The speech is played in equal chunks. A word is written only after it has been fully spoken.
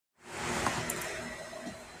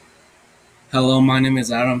Hello, my name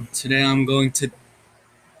is Adam. Today I'm going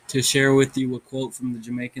to share with you a quote from the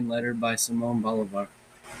Jamaican letter by Simon Bolivar.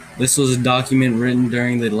 This was a document written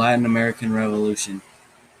during the Latin American Revolution.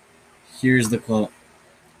 Here's the quote.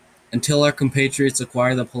 Until our compatriots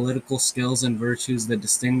acquire the political skills and virtues that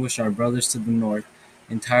distinguish our brothers to the north,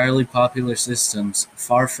 entirely popular systems,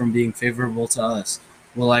 far from being favorable to us,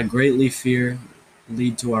 will I greatly fear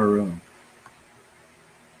lead to our ruin.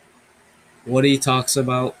 What he talks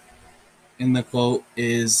about in the quote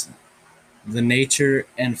is the nature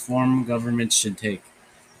and form governments should take.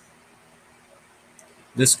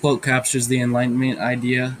 This quote captures the Enlightenment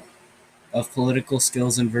idea of political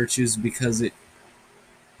skills and virtues because it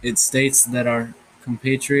states that our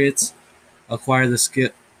compatriots acquire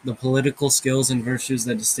the political skills and virtues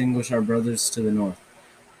that distinguish our brothers to the north.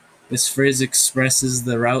 This phrase expresses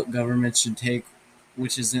the route government should take,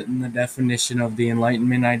 which is in the definition of the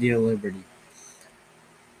Enlightenment idea of liberty.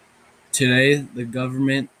 Today, the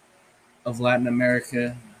government of Latin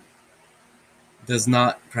America does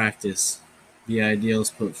not practice the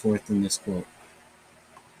ideals put forth in this quote.